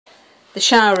The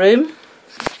shower room,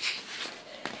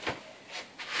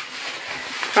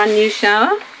 brand new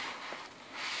shower,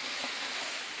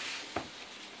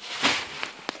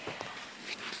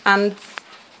 and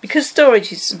because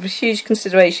storage is a huge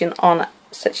consideration on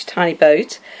such a tiny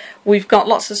boat, we've got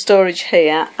lots of storage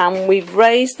here, and we've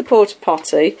raised the porta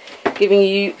potty, giving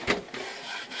you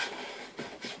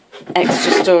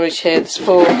extra storage here. There's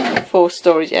four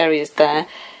storage areas there.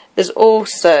 There's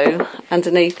also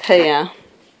underneath here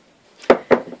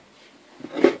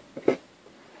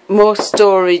more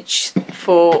storage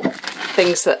for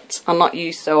things that are not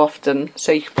used so often,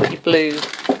 so you can put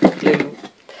your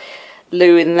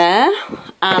loo in there,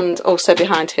 and also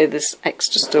behind here there's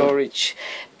extra storage.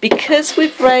 Because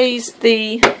we've raised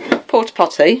the porta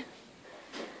potty,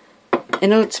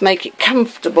 in order to make it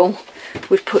comfortable,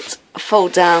 we've put a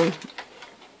fold down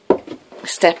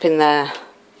step in there.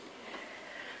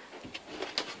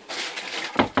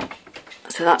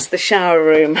 So that's the shower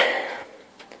room.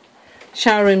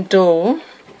 Shower room door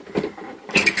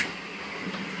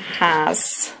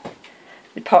has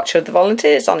the departure of the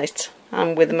volunteers on it,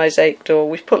 and with a mosaic door.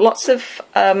 We've put lots of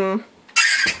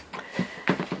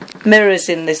mirrors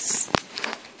in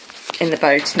the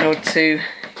boat in order to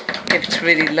give it a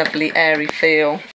really lovely airy feel.